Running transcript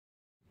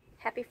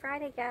Happy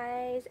Friday,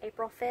 guys.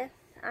 April 5th.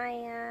 I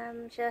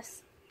am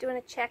just doing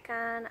a check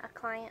on a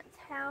client's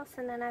house,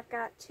 and then I've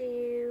got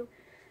to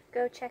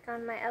go check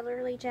on my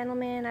elderly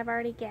gentleman. I've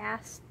already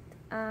gassed,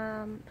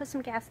 put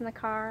some gas in the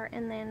car,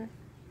 and then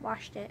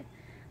washed it.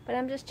 But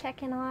I'm just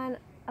checking on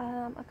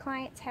a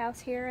client's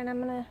house here, and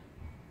I'm going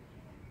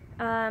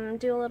to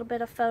do a little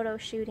bit of photo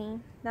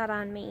shooting. Not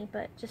on me,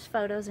 but just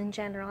photos in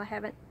general. I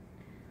haven't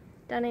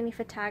done any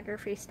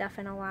photography stuff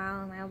in a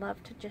while, and I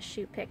love to just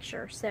shoot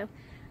pictures. So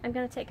I'm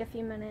going to take a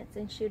few minutes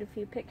and shoot a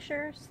few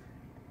pictures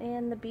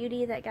and the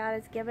beauty that God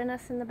has given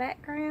us in the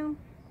background.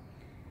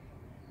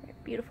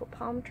 Beautiful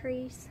palm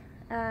trees.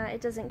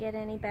 It doesn't get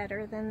any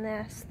better than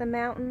this. The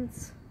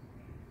mountains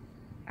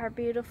are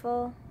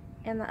beautiful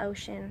and the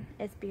ocean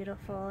is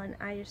beautiful, and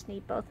I just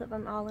need both of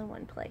them all in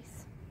one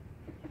place.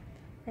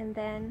 And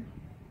then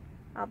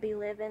I'll be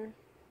living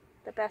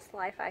the best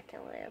life I can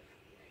live.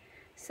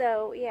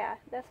 So yeah,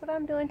 that's what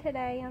I'm doing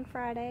today on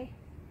Friday.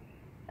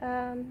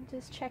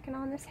 Just checking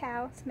on this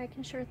house,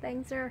 making sure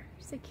things are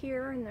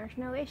secure and there's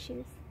no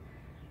issues.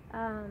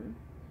 And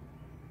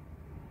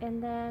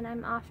then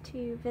I'm off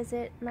to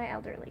visit my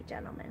elderly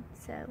gentleman.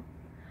 So,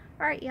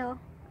 alright y'all,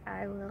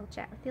 I will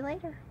chat with you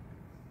later.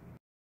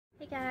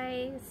 Hey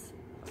guys,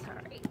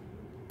 sorry.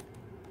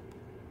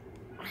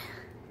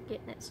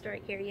 Getting it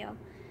straight here, y'all.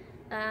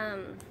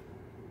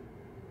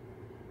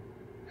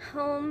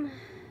 Home.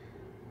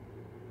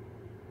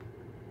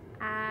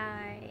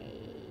 I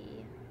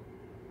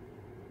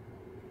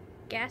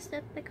gassed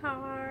up the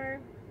car,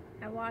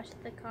 I washed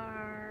the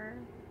car,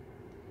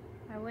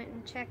 I went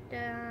and checked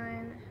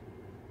on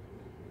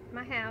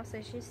my house,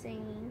 as you've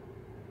seen.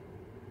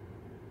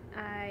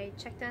 I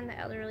checked on the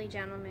elderly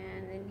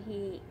gentleman, and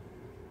he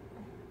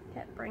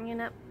kept bringing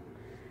up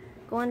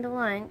going to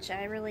lunch.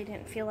 I really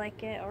didn't feel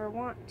like it or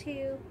want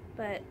to,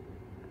 but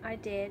I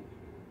did.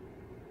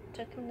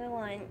 Took him to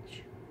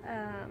lunch.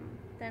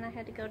 Then I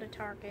had to go to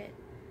Target,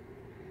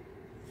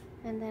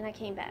 and then I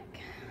came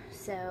back.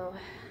 So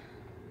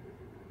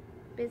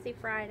busy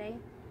Friday,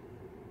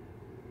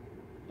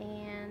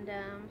 and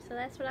so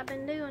that's what I've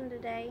been doing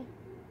today.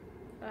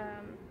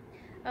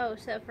 Oh,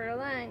 so for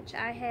lunch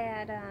I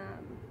had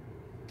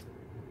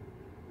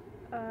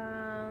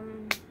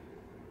my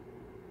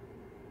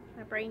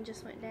brain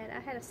just went dead. I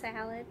had a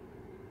salad,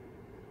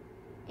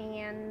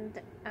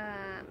 and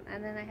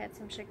then I had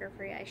some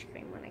sugar-free ice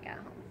cream when I got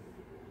home.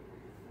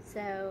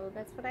 So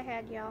that's what I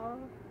had, y'all,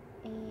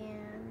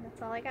 and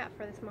that's all I got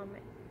for this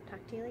moment.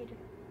 Talk to you later.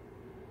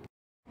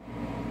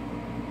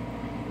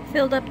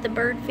 Filled up the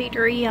bird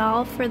feeder,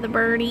 y'all, for the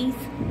birdies.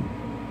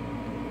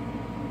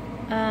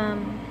 I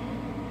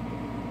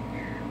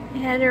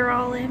had her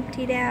all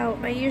emptied out.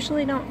 I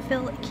usually don't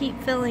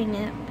keep filling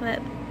it,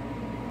 but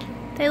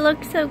they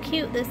looked so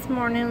cute this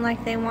morning,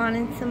 like they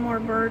wanted some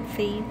more bird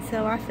feed,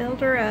 so I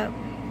filled her up.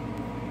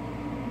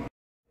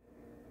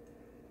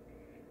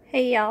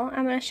 Hey y'all,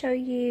 I'm going to show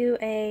you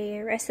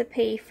a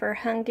recipe for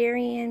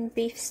Hungarian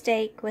beef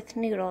steak with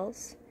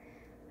noodles,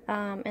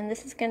 and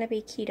this is going to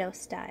be keto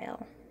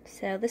style.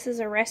 So this is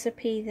a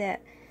recipe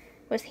that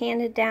was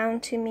handed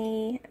down to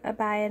me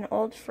by an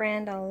old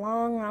friend a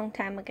long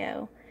time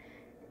ago,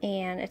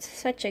 and it's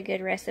such a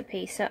good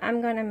recipe, so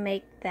I'm going to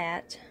make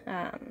that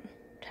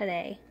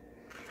today.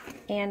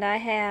 And I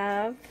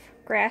have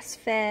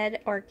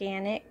grass-fed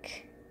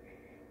organic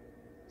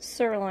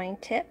sirloin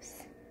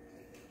tips,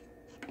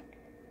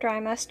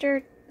 dry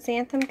mustard,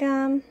 xanthan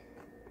gum,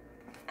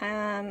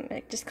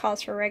 it just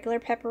calls for regular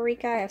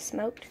paprika. I have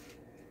smoked.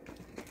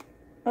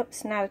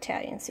 Oops, not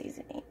Italian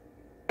seasoning.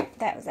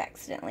 That was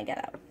accidentally got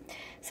out.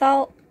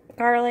 Salt,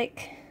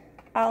 garlic,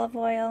 olive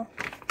oil,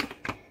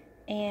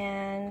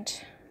 and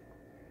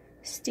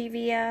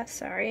stevia.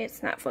 Sorry,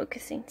 it's not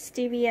focusing.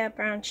 Stevia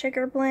brown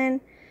sugar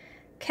blend.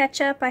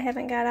 Ketchup I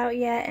haven't got out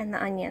yet, and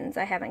the onions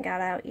I haven't got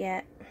out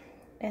yet.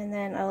 And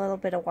then a little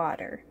bit of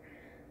water.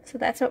 So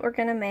that's what we're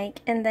going to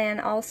make. And then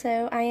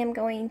also I am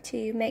going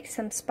to make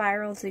some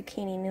spiral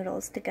zucchini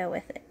noodles to go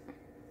with it.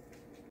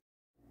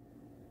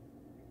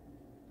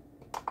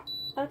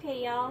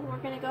 Okay y'all, we're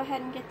going to go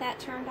ahead and get that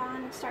turned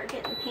on and start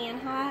getting the pan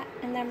hot,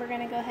 and then we're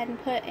going to go ahead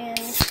and put in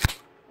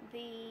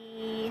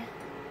the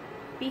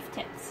beef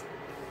tips.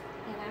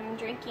 And I'm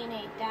drinking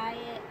a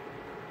diet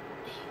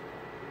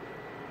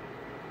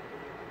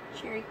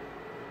cherry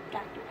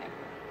Dr.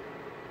 Pepper.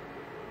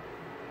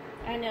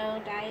 I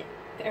know diet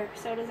or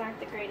sodas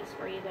aren't the greatest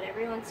for you, but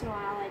every once in a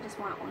while I just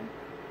want one.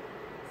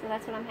 So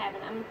that's what I'm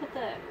having. I'm going to put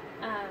the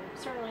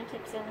sirloin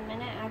tips in a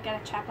minute, and I've got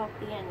to chop up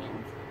the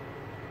onions.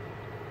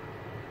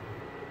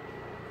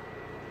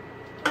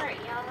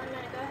 Alright y'all, I'm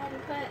going to go ahead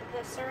and put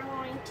the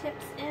sirloin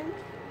tips in.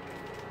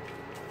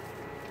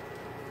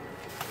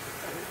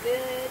 Some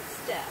good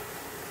stuff.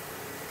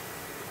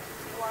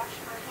 Wash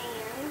my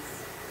hands.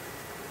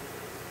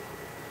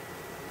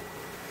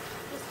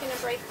 Just going to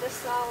break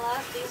this all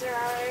up. These are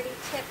already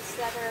tips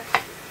that are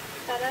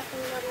cut up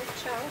in little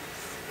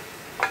chunks.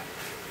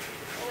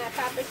 And I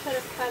probably could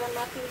have cut them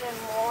up even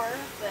more,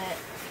 but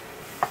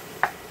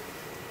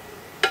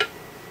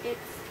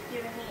it's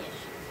giving me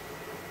issues.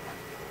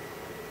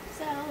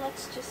 So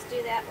let's just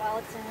do that while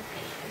it's in the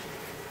pan.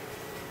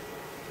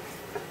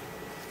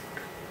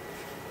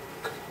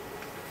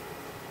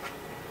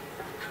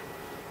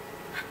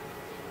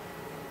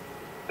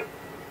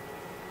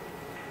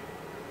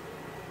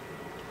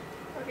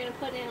 We're going to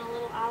put in a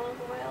little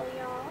olive oil,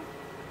 y'all.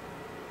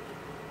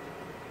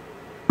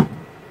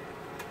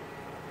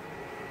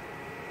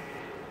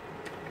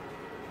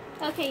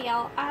 Okay,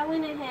 y'all, I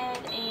went ahead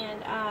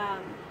and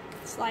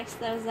sliced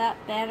those up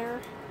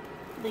better,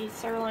 these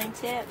sirloin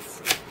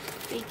tips,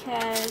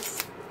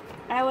 because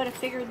I would have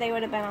figured they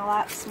would have been a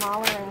lot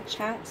smaller in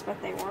chunks,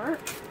 but they weren't.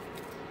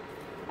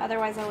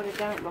 Otherwise, I would have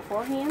done it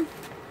beforehand.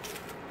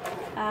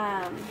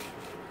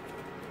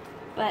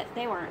 But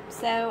they weren't.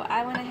 So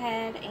I went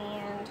ahead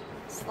and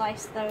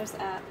sliced those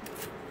up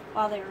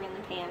while they were in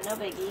the pan. No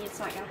biggie. It's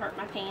not going to hurt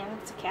my pan.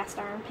 It's a cast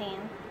iron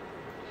pan.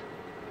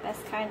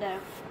 Best kind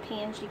of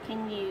pans you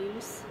can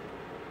use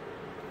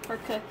for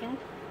cooking.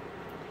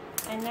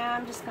 And now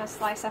I'm just going to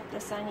slice up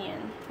this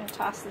onion and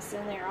toss this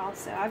in there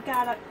also. I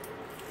got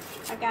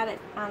it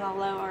on a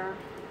lower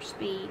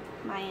speed,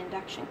 my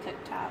induction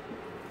cooktop.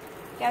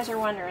 You guys are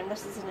wondering,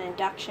 this is an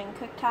induction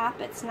cooktop.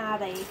 It's not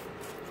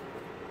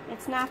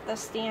the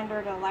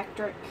standard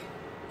electric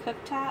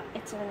cooktop.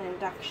 It's an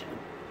induction.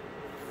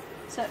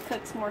 So it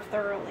cooks more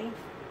thoroughly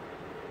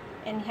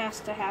and has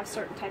to have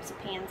certain types of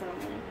pans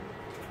only.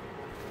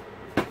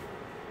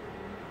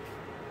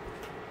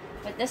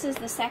 But this is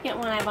the second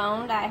one I've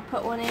owned. I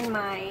put one in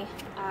my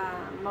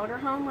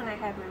motorhome when I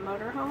had my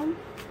motorhome,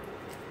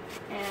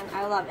 and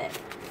I love it.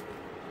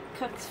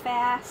 Cooks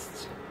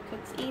fast,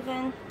 cooks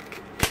even,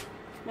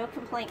 no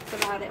complaints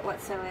about it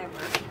whatsoever.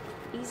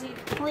 Easy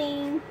to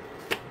clean.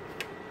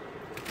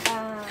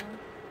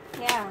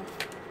 Yeah.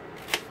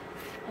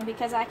 And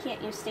because I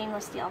can't use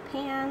stainless steel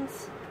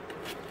pans,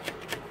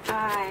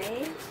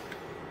 I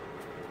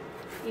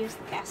use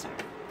the cast iron.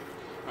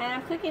 And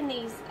I'm cooking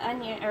these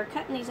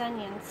cutting these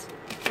onions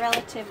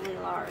relatively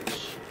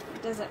large.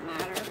 It doesn't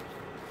matter.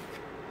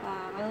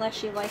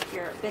 Unless you like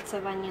your bits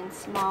of onion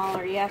small,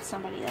 or you have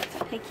somebody that's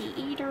a picky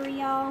eater,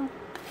 y'all,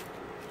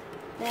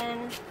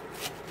 then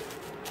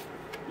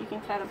you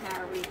can cut them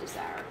however you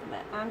desire.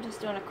 But I'm just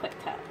doing a quick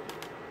cut.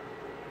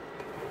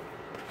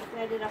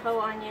 I did a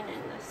whole onion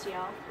in this,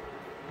 y'all.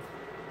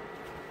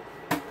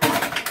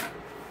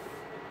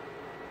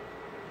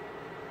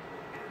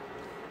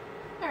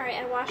 Alright,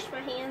 I washed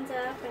my hands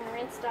up and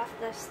rinsed off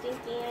the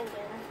stinky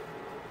onion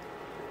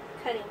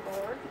cutting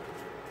board.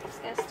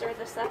 Just going to stir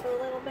this up a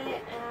little bit,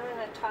 and I'm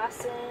going to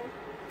toss in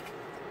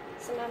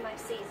some of my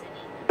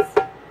seasonings.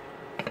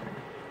 And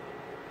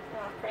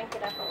I'll crank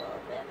it up a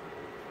little bit.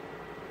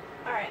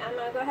 Alright, I'm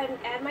going to go ahead and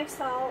add my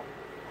salt.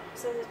 It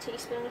says a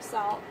teaspoon of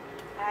salt.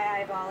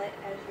 I eyeball it,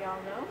 as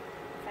y'all know.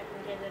 If I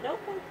can get it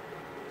open.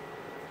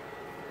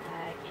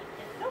 I can't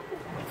get it open.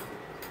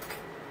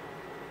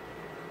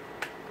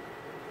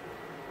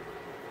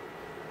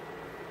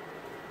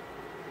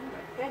 Oh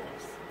my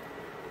goodness.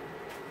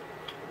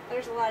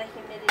 There's a lot of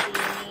humidity in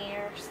the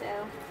air,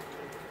 so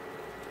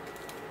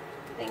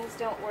things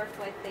don't work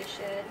like they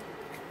should.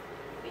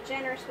 Be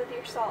generous with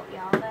your salt,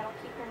 y'all. That'll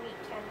keep your meat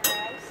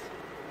tenderized.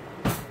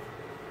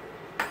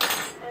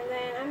 And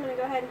then I'm going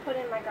to go ahead and put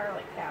in my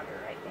garlic powder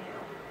right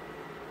now.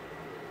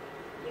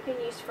 You can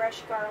use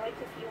fresh garlic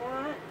if you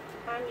want.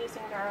 I'm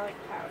using garlic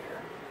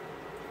powder.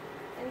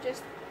 And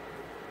just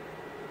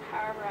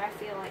however I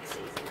feel like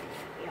seasoning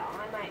it, y'all.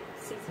 I might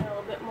season a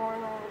little bit more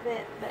in a little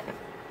bit, but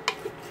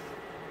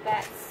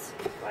that's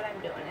what I'm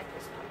doing at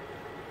this point.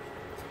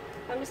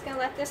 I'm just going to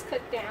let this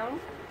cook down,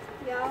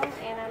 y'all,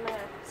 and I'm going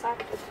to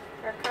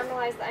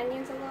caramelize the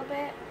onions a little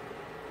bit,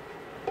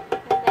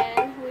 and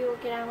then we will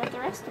get on with the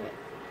rest of it.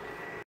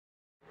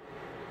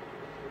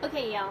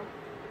 Okay, y'all,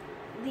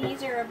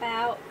 these are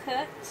about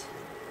cooked,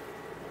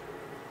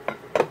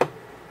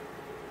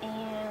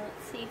 and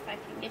let's see if I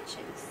can get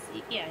you to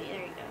see. Yeah,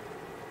 there you go.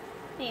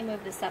 Let me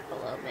move this up a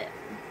little bit.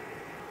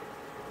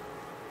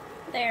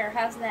 There,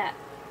 how's that?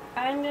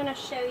 I'm going to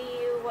show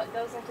you what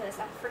goes into this.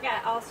 I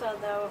forgot also,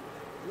 though,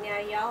 yeah,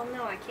 y'all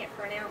know I can't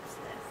pronounce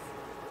this.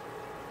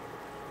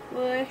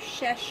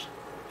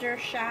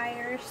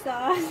 Worcestershire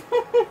sauce.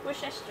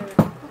 Worcester,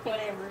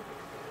 whatever.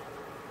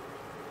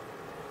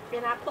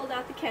 And I pulled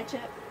out the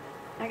ketchup.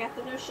 I got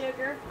the no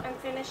sugar. I'm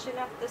finishing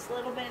up this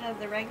little bit of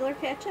the regular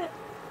ketchup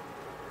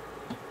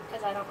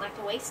because I don't like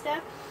to waste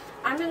stuff.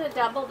 I'm going to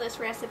double this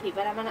recipe,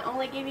 but I'm going to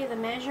only give you the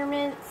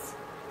measurements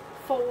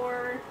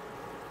for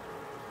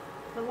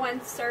the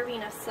one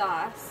serving of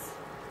sauce.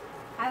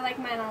 I like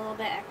mine a little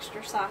bit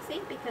extra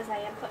saucy because I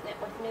am putting it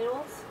with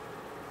noodles.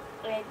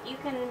 And you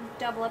can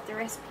double up the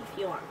recipe if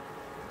you want.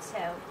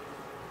 So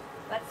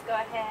let's go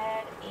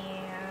ahead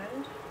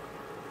and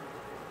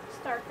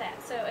start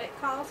that. So it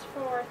calls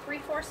for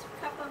 3/4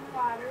 cup of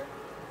water.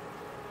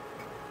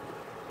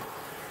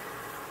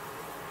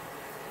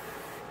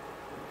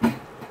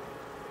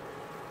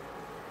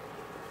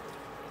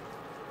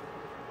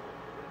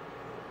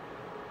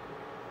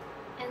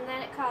 And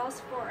then it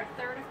calls for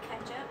 1/3 of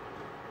ketchup.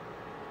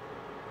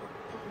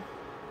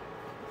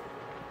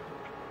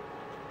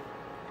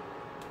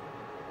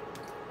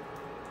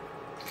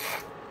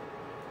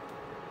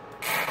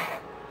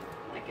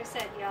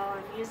 said, y'all,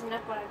 I'm using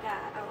up what I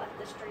got. I'll let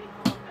this drain a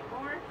little bit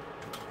more.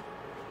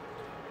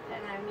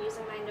 Then I'm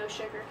using my no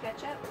sugar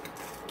ketchup.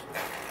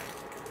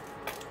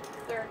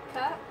 1/3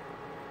 cup.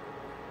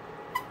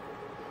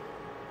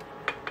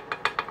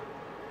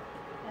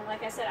 And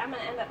like I said, I'm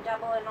going to end up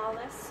doubling all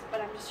this,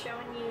 but I'm just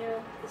showing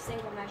you the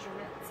single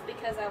measurements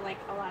because I like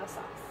a lot of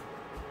sauce.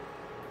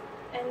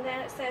 And then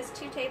it says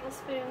 2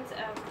 tablespoons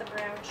of the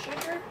brown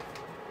sugar.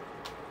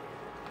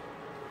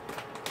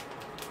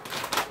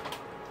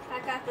 I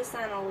got this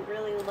on a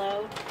really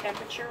low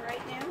temperature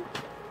right now.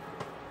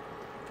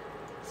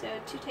 So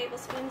 2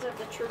 tablespoons of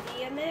the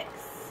Truvia mix.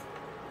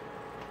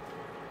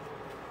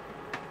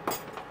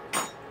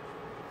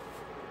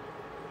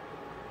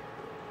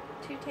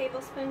 2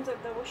 tablespoons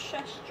of the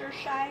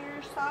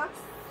Worcestershire sauce.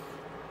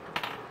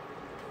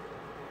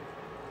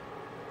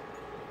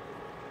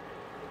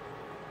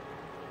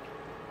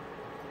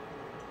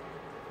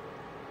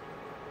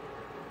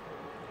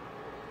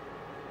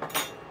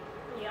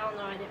 Y'all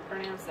know I didn't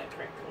pronounce that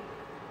correctly.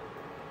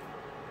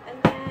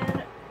 And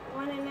then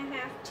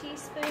 1½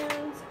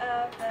 teaspoons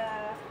of the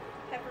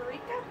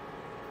paprika.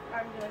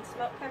 I'm doing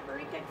smoked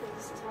paprika because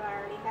this is what I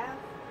already have.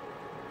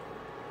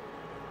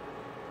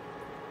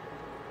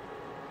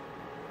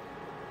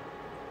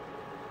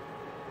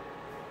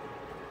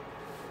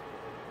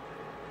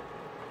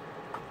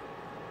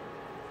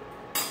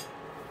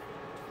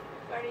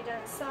 Already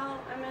done salt.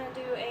 I'm going to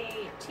do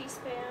a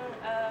teaspoon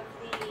of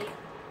the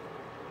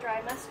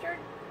dry mustard.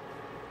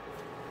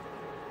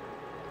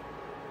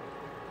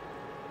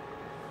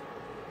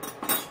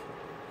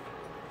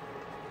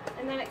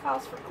 And then it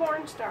calls for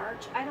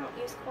cornstarch. I don't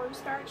use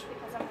cornstarch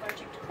because I'm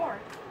allergic to corn.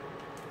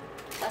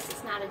 Plus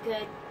it's not a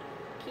good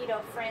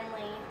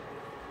keto-friendly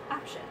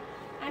option.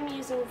 I'm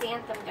using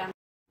xanthan gum.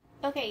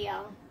 Okay,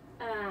 y'all.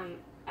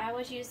 I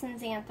was using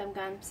xanthan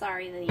gum.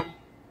 Sorry,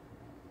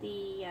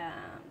 the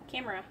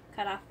camera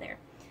cut off there.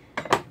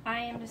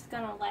 I am just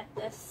going to let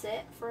this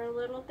sit for a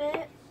little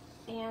bit,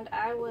 and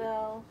I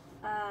will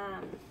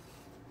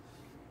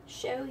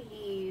show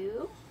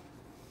you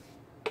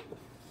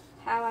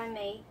how I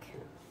make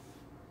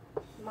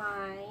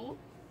my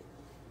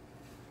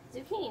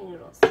zucchini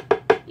noodles.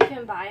 You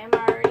can buy them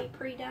already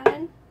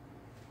pre-done,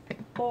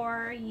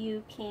 or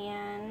you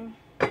can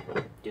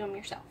do them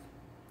yourself.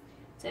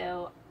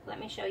 So let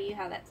me show you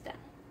how that's done.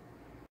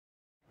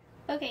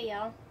 Okay,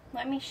 y'all,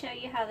 let me show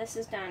you how this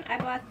is done. I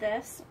bought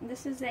this.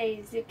 This is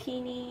a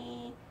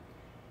zucchini,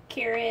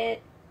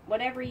 carrot,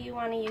 whatever you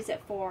want to use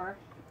it for,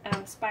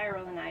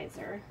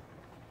 spiralizer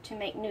to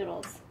make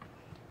noodles.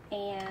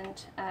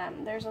 And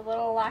there's a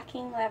little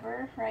locking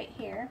lever right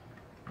here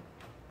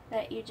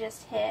that you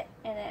just hit,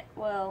 and it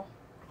will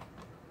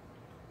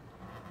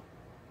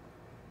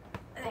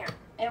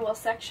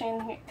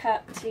suction your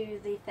cup to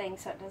the thing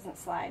so it doesn't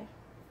slide.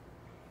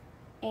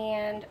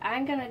 And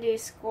I'm gonna do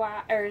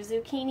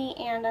zucchini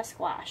and a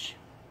squash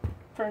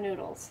for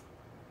noodles.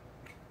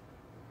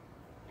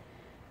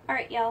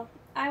 Alright, y'all,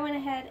 I went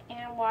ahead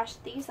and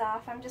washed these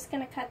off. I'm just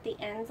gonna cut the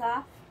ends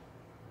off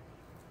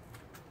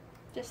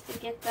just to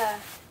get the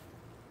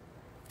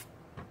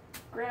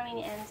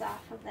growing ends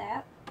off of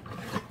that.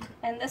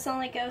 And this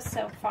only goes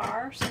so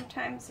far.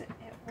 Sometimes it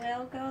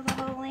will go the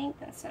whole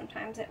length and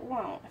sometimes it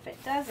won't. If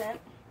it doesn't,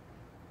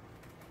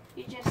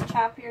 you just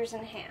chop yours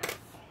in half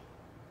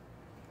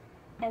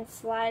and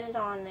slide it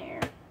on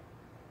there.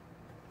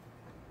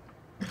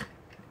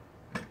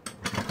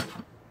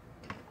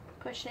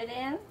 Push it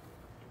in.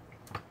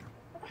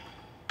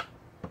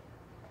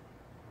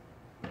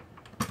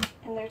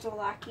 And there's a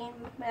locking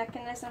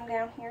mechanism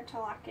down here to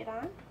lock it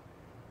on.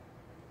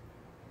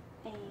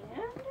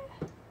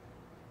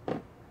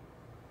 And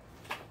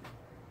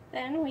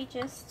then we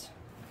just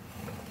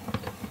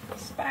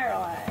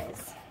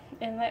spiralize.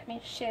 And let me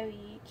show you.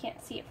 You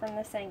can't see it from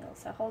this angle,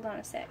 so hold on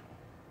a sec.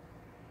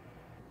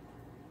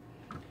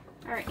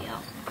 Alright,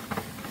 y'all.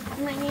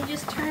 And then you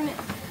just turn it,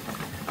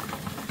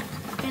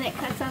 and it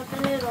cuts out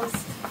the noodles.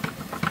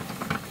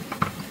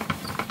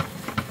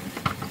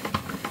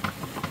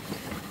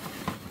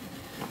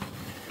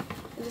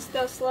 And just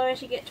go slow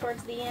as you get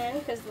towards the end,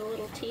 because the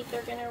little teeth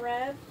are going to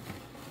rub.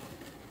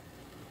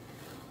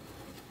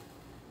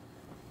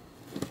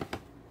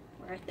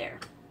 Right there.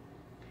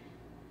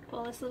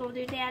 Pull this little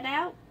doodad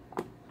out.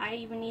 I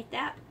even eat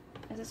that,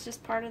 because it's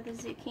just part of the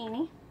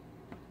zucchini.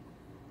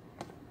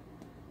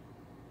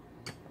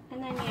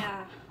 And then you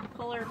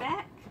pull her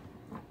back.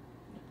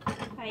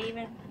 I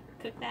even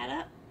cook that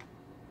up.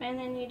 And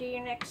then you do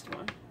your next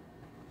one.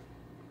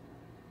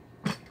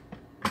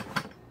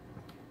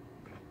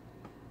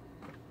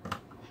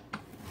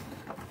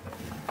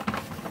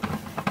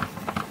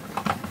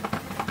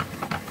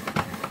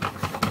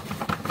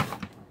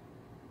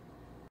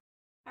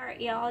 Alright,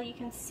 y'all, you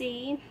can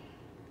see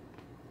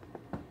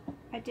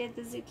I did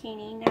the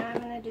zucchini. Now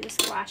I'm going to do the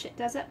squash. It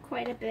does up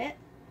quite a bit.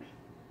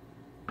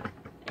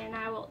 And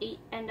I will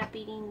end up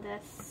eating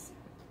this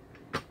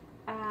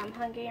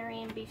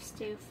Hungarian beef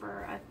stew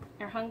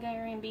or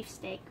Hungarian beef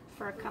steak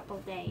for a couple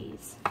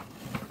days.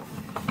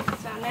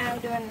 So now I'm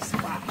doing the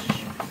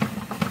squash.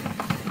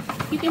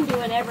 You can do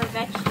whatever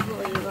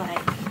vegetable you like.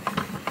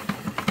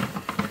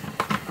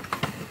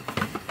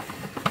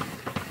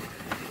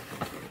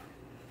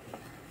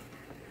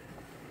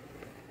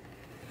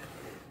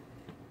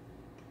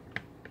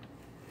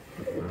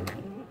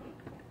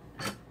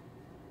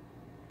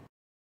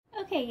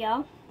 Okay,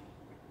 y'all.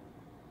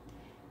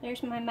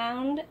 There's my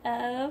mound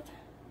of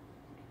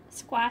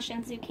squash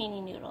and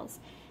zucchini noodles.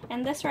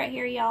 And this right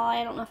here, y'all,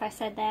 I don't know if I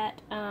said that,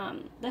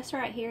 this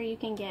right here you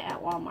can get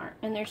at Walmart.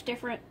 And there's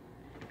different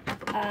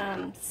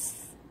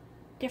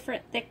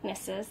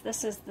thicknesses.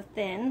 This is the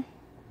thin.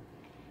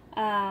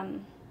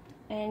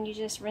 And you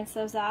just rinse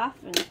those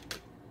off and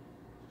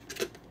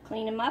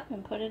clean them up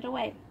and put it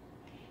away.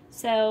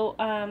 So,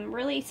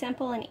 really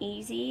simple and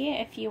easy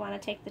if you want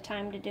to take the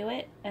time to do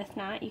it. If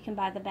not, you can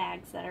buy the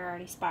bags that are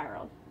already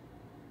spiraled.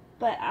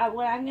 But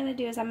what I'm going to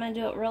do is I'm going to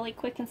do it really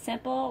quick and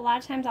simple. A lot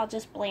of times I'll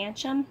just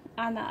blanch them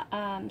on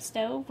the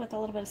stove with a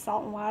little bit of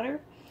salt and water.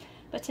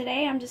 But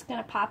today I'm just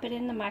going to pop it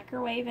in the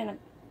microwave in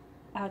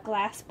a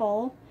glass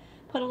bowl,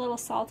 put a little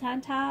salt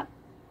on top,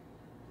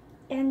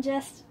 and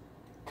just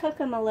cook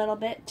them a little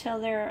bit till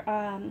they're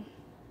a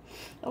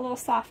little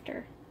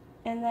softer.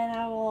 And then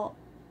I will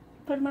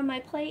put them on my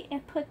plate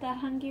and put the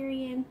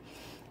Hungarian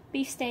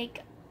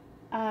beefsteak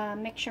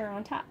mixture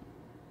on top.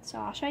 So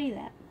I'll show you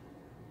that.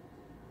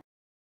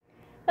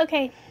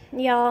 Okay,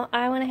 y'all,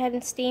 I went ahead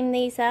and steamed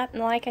these up,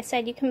 and like I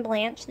said, you can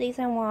blanch these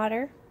in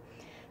water,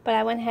 but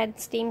I went ahead and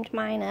steamed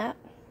mine up,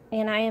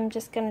 and I am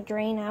just going to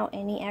drain out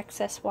any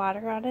excess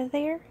water out of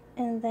there,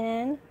 and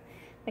then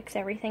mix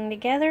everything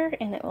together,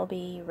 and it will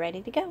be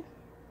ready to go.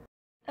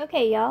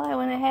 Okay, y'all, I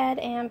went ahead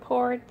and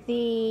poured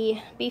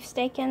the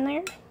beefsteak in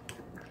there,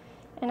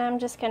 and I'm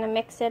just going to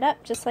mix it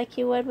up just like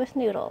you would with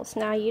noodles.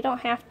 Now, you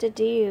don't have to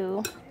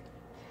do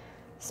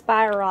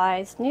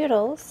spiralized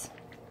noodles.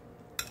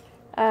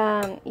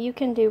 You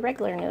can do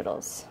regular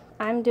noodles.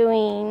 I'm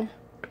doing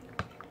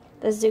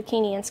the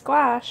zucchini and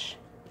squash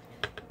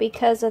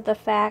because of the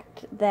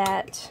fact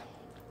that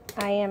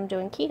I am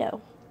doing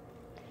keto.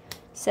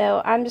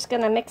 So I'm just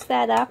going to mix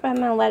that up. I'm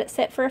going to let it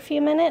sit for a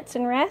few minutes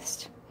and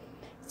rest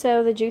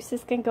so the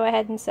juices can go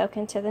ahead and soak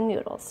into the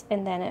noodles,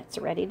 and then it's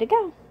ready to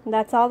go.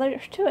 That's all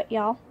there's to it,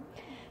 y'all.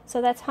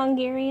 So that's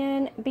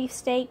Hungarian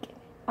beefsteak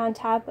on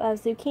top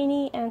of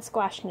zucchini and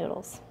squash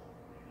noodles.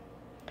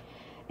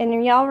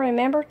 And y'all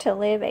remember to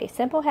live a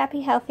simple,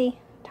 happy, healthy,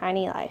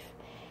 tiny life.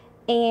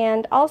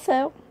 And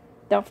also,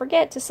 don't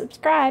forget to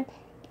subscribe.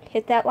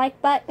 Hit that like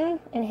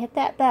button and hit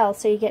that bell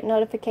so you get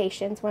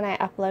notifications when I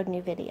upload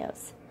new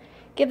videos.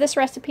 Give this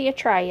recipe a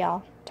try,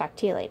 y'all. Talk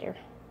to you later.